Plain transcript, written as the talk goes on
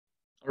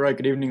All right,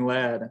 good evening,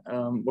 lad.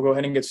 We'll go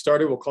ahead and get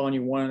started. We'll call on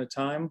you one at a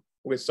time.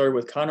 We'll get started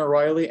with Connor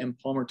Riley and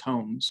Palmer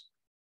Tomes.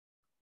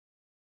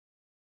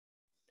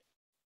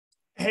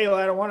 Hey,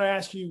 lad, I want to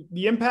ask you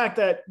the impact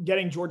that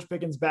getting George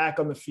Pickens back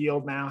on the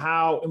field now,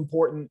 how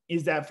important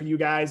is that for you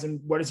guys, and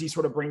what does he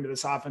sort of bring to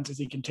this offense as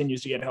he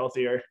continues to get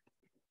healthier?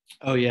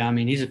 Oh yeah, I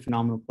mean he's a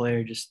phenomenal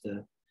player. Just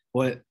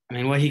what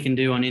he can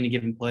do on any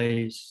given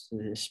play is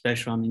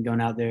special. I mean going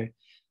out there,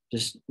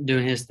 just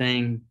doing his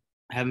thing,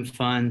 having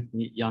fun.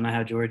 Y'all know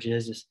how George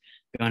is, just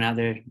going out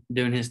there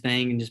doing his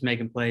thing and just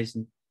making plays.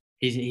 And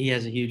he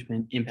has a huge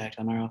impact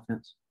on our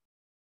offense.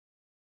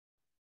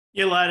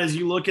 Yeah, lad, as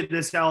you look at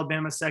this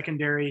Alabama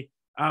secondary,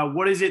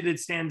 what is it that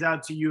stands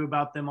out to you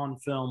about them on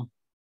film?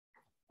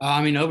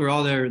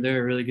 Overall, they're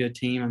a really good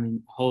team. I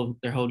mean,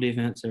 their whole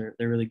defense, they're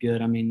really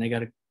good. I mean, they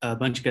got a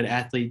bunch of good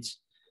athletes,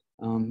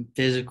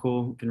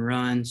 physical, can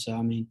run. So,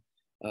 I'm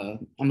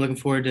looking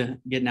forward to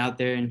getting out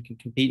there and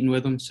competing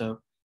with them. So,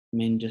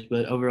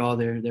 but overall,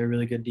 they're a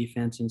really good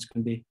defense, and it's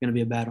going to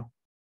be a battle.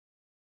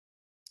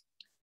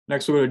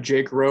 Next, we'll go to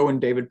Jake Rowe and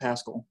David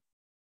Pascal.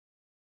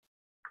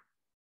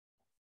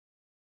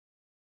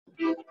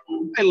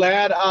 Hey,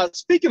 lad.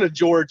 Speaking of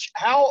George,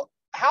 how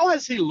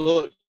has he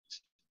looked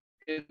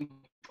in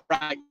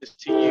practice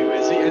to you?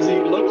 Has he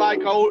looked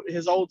like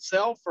his old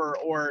self,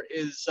 or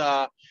is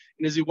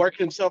he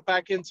working himself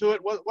back into it?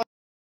 What?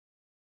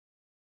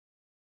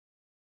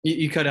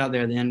 You cut out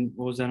there. Then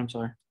what was that? I'm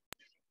sorry.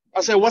 I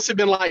said, what's it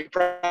been like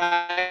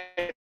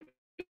practicing?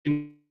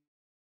 He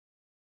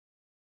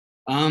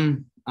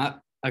kind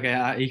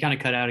of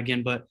cut out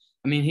again, but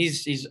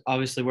he's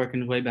obviously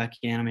working his way back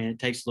in. It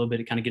takes a little bit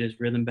to kind of get his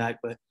rhythm back,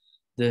 but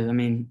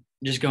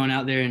just going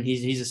out there and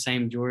he's the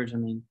same George.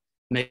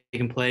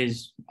 Making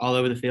plays all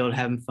over the field,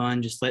 having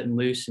fun, just letting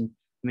loose, and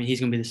he's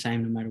going to be the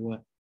same no matter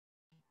what.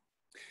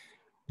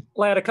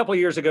 Lad, a couple of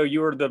years ago, you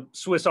were the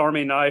Swiss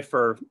Army knife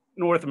for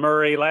North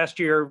Murray. Last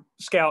year,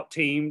 scout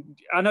team.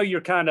 I know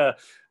you're kind of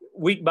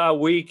week by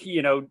week,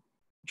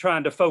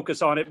 trying to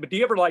focus on it, but do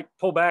you ever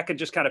pull back and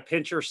just kind of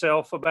pinch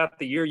yourself about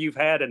the year you've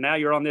had and now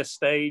you're on this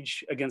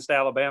stage against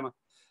Alabama?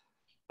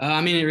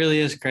 It really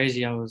is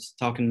crazy. I was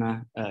talking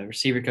to my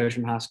receiver coach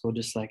from high school,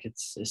 just like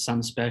it's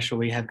something special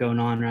we have going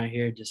on right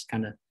here, just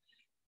kind of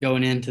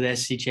going into the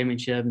SEC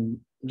championship and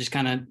just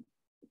kind of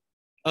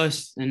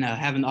us and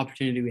having the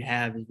opportunity we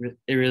have.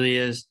 It really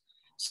is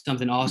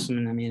something awesome.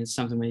 And it's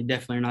something we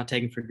definitely are not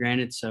taking for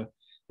granted. So,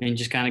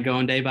 just kind of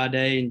going day by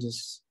day and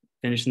just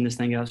finishing this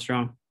thing out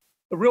strong.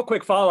 A real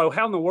quick follow,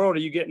 how in the world are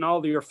you getting all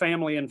of your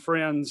family and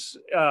friends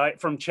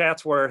from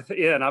Chatsworth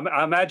in?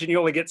 I imagine you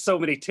only get so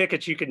many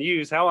tickets you can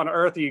use. How on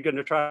earth are you going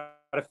to try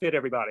to fit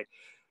everybody?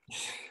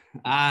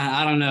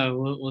 I don't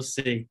know. We'll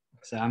see.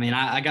 So,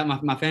 I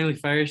got my family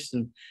first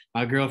and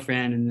my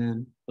girlfriend, and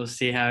then we'll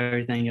see how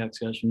everything else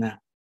goes from that.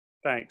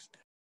 Thanks.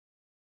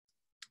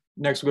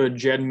 Next, we'll go to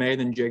Jed May,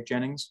 then Jake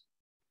Jennings.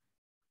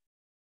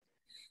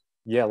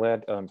 Yeah,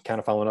 lad, kind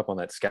of following up on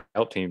that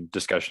scout team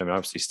discussion.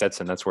 Obviously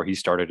Stetson, that's where he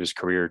started his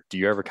career. Do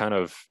you ever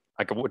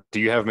do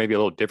you have maybe a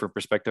little different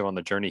perspective on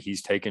the journey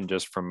he's taken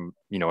just from,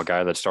 a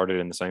guy that started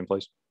in the same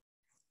place?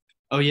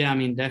 Oh yeah,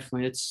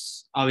 definitely.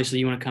 It's obviously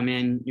you want to come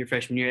in your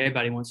freshman year.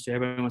 Everybody wants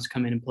to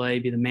come in and play,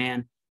 be the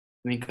man.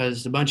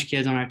 Because a bunch of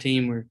kids on our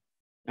team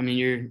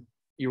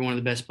you're one of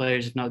the best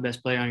players, if not the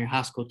best player on your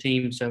high school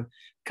team. So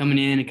coming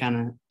in and kind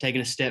of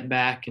taking a step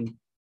back and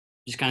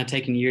just kind of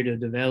taking a year to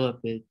develop,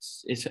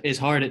 it's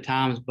hard at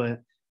times,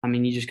 but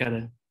you just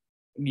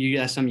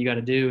that's something you got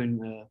to do,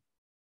 and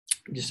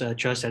just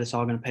trust that it's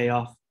all going to pay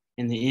off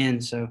in the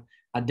end. So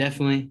I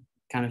definitely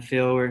kind of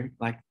feel where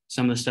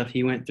some of the stuff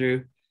he went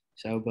through.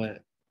 So,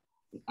 but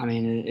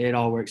it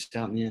all works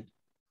out in the end.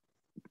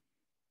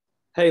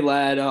 Hey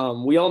lad,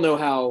 we all know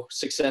how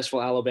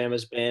successful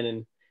Alabama's been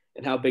and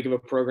how big of a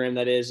program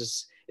that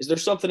is. Is there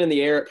something in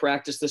the air at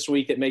practice this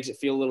week that makes it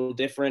feel a little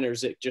different, or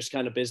is it just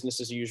kind of business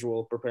as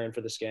usual preparing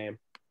for this game?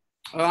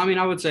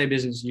 I would say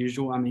business as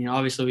usual.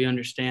 Obviously we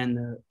understand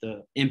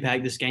the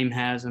impact this game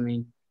has.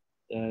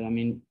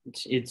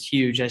 It's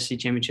huge. SEC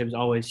championship is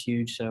always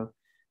huge. So,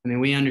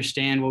 we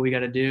understand what we got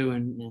to do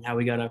and how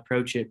we got to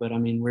approach it. But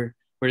we're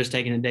just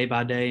taking it day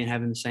by day and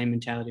having the same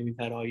mentality we've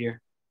had all year.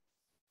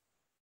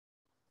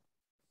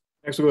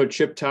 Next, we'll go to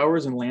Chip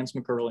Towers and Lance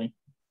McCurley.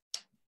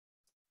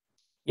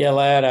 Yeah,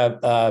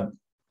 lad.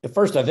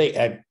 First,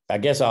 I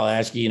guess I'll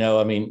ask you,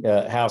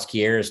 how's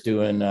Kiara's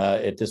doing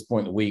at this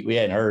point in the week? We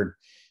hadn't heard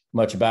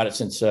much about it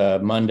since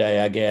Monday,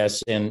 I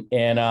guess. And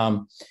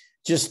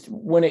just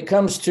when it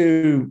comes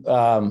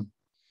to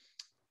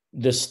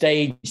the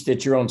stage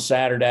that you're on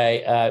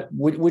Saturday,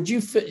 would you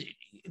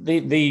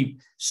the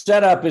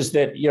setup is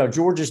that,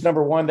 Georgia's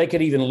number one, they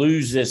could even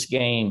lose this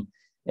game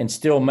and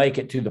still make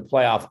it to the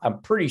playoff. I'm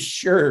pretty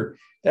sure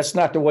that's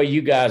not the way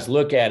you guys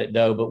look at it,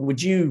 though. But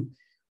would you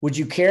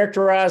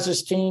characterize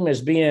this team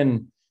as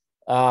being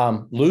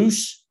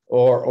loose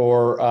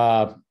or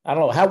I don't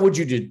know, how would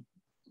you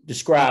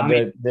describe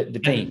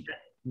the team?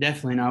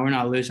 Definitely no, we're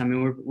not loose.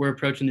 We're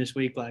approaching this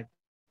week like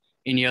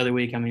any other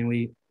week.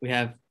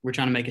 We're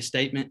trying to make a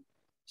statement.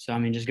 So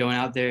just going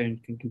out there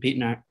and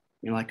competing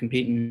like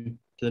competing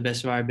to the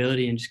best of our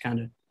ability and just kind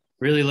of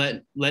really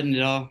letting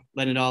it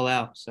all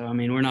out. So, I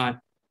mean, we're not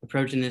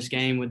approaching this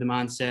game with the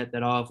mindset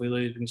that, if we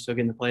lose, we can still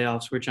get in the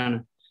playoffs. We're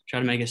trying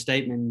to make a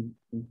statement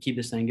and keep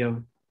this thing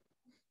going.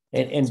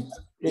 And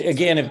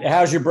again,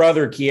 how's your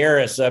brother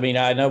Kieris? I mean,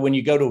 I know when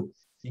you go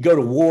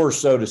to war,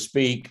 so to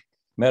speak,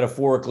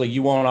 metaphorically,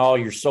 you want all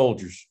your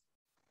soldiers.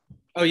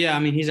 Oh yeah, I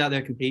mean, he's out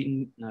there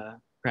competing,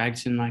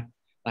 practicing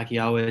like he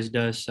always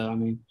does. So I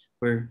mean,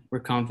 we're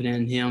confident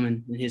in him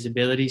and his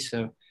abilities.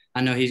 So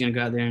I know he's going to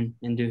go out there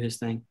and do his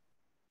thing.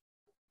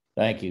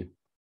 Thank you.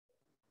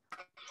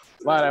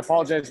 Lad, I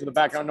apologize for the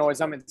background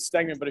noise. I'm in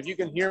Stegman, but if you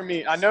can hear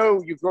me, I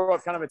know you grew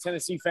up kind of a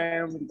Tennessee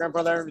fan with your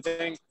grandfather and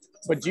everything,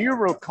 but do you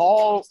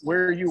recall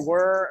where you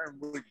were?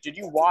 Or did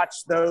you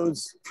watch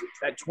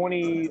that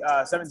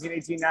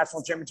 2017-18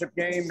 national championship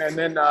game and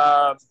then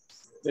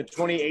the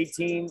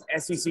 2018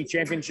 SEC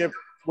championship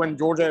when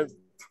Georgia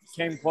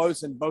came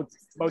close in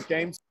both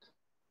games?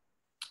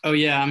 Oh,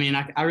 yeah. I mean,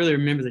 I really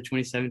remember the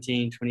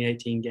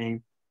 2017-2018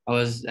 game. I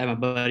was at my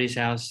buddy's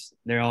house.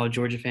 They're all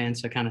Georgia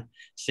fans, so kind of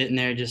sitting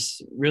there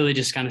just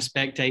kind of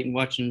spectating,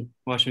 watching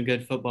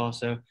good football.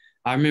 So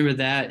I remember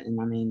that. And,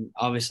 I mean,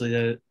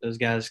 obviously those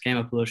guys came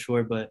up a little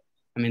short, but,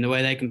 I mean, the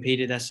way they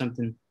competed, that's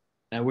something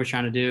that we're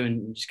trying to do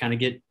and just kind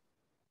of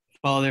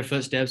follow their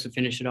footsteps and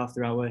finish it off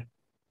the right way.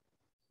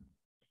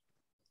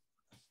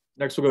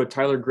 Next, we'll go to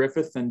Tyler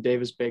Griffith and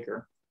Davis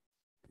Baker.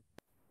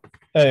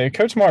 Hey,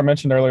 Coach Moore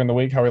mentioned earlier in the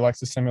week how he likes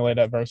to simulate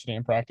adversity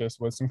in practice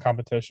with some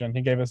competition.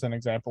 He gave us an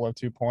example of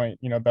 2-point,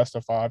 best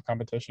of 5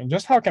 competition.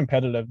 Just how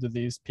competitive do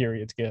these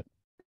periods get?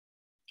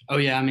 Oh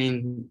yeah, I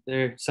mean,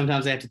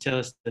 sometimes they have to tell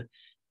us to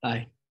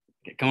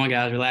come on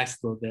guys,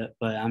 relax a little bit.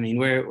 But I mean,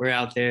 we're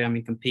out there, I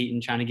mean, competing,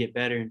 trying to get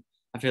better, and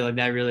I feel like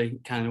that really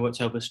kind of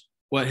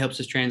what helps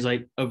us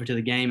translate over to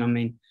the game. I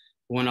mean,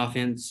 one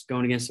offense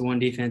going against the one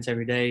defense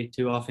every day,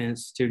 2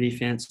 offense, 2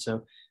 defense.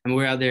 So I mean,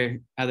 we're out there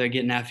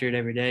getting after it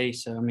every day.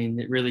 So I mean,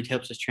 it really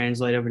helps us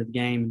translate over to the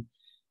game.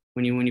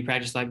 When you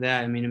practice like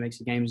that, I mean, it makes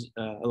the games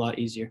a lot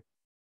easier.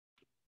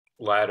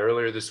 Lad,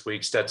 earlier this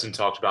week, Stetson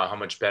talked about how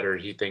much better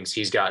he thinks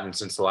he's gotten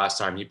since the last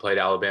time he played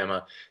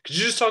Alabama. Could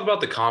you just talk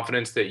about the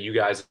confidence that you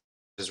guys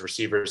as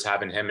receivers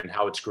have in him and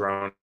how it's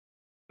grown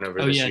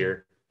over this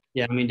year?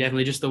 Yeah, I mean,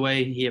 definitely just the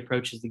way he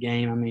approaches the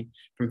game. I mean,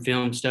 from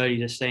film study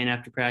to staying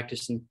after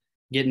practice and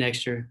getting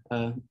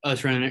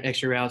us running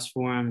extra routes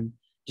for him, and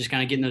just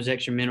kind of getting those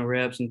extra mental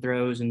reps and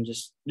throws, and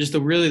just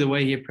really the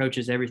way he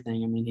approaches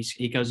everything. I mean,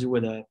 he goes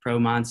with a pro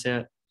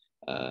mindset.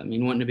 I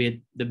mean, wanting to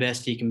be the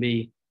best he can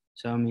be.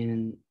 So, I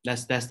mean,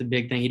 that's the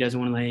big thing. He doesn't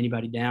want to lay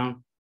anybody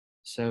down.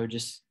 So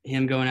just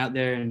him going out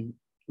there and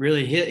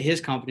really his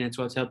confidence,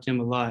 what's helped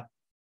him a lot,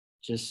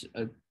 just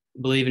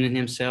believing in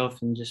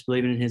himself and just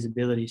believing in his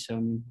ability. So, I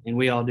mean, and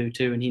we all do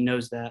too, and he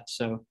knows that.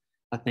 So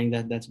I think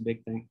that's a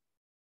big thing.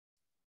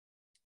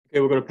 Okay,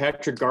 we'll go to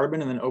Patrick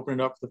Garbin and then open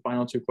it up for the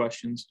final 2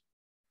 questions.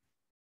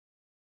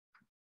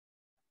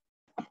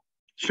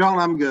 Sean,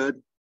 I'm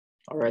good.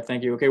 All right,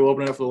 thank you. Okay, we'll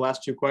open it up for the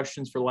last 2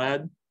 questions for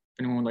Lad. If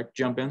anyone would like to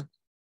jump in.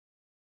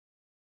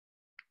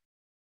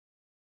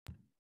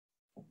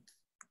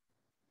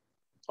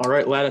 All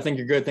right, Lad, I think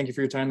you're good. Thank you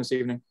for your time this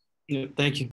evening. Yeah, thank you.